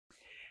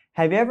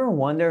Have you ever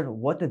wondered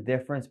what the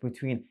difference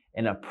between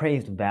an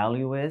appraised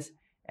value is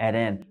and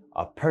then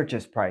a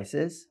purchase price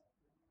is?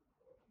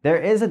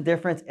 There is a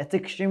difference. It's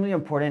extremely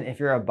important if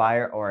you're a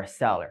buyer or a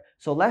seller.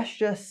 So let's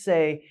just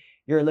say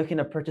you're looking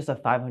to purchase a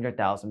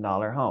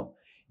 $500,000 home.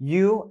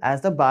 You, as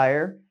the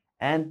buyer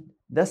and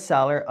the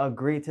seller,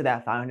 agree to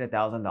that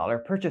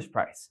 $500,000 purchase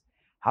price.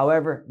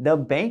 However, the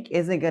bank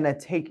isn't going to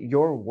take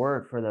your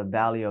word for the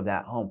value of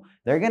that home.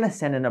 They're going to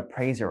send an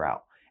appraiser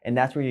out, and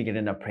that's where you get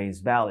an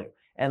appraised value.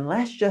 And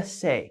let's just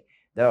say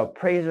the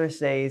appraiser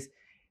says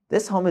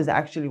this home is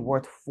actually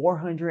worth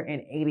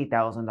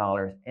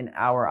 $480,000 in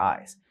our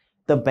eyes.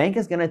 The bank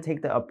is going to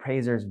take the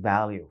appraiser's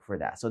value for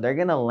that. So they're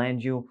going to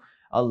lend you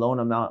a loan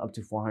amount up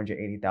to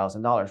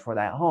 $480,000 for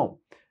that home.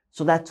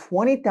 So that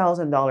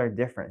 $20,000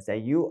 difference that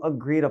you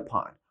agreed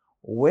upon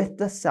with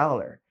the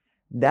seller,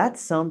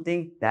 that's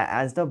something that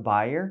as the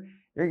buyer,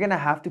 you're going to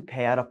have to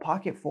pay out of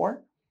pocket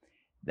for.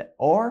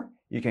 Or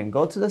you can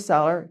go to the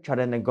seller, try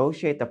to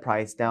negotiate the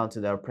price down to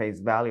the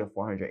appraised value of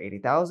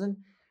 $480,000,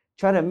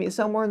 try to meet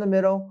somewhere in the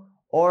middle,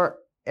 or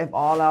if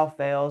all out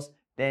fails,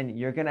 then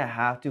you're gonna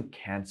have to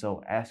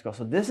cancel escrow.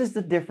 So this is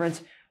the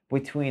difference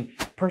between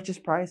purchase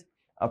price,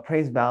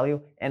 appraised value,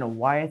 and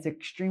why it's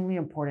extremely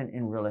important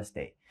in real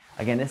estate.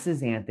 Again, this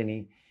is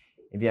Anthony.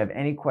 If you have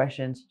any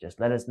questions, just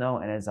let us know.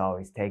 And as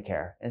always, take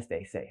care and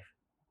stay safe.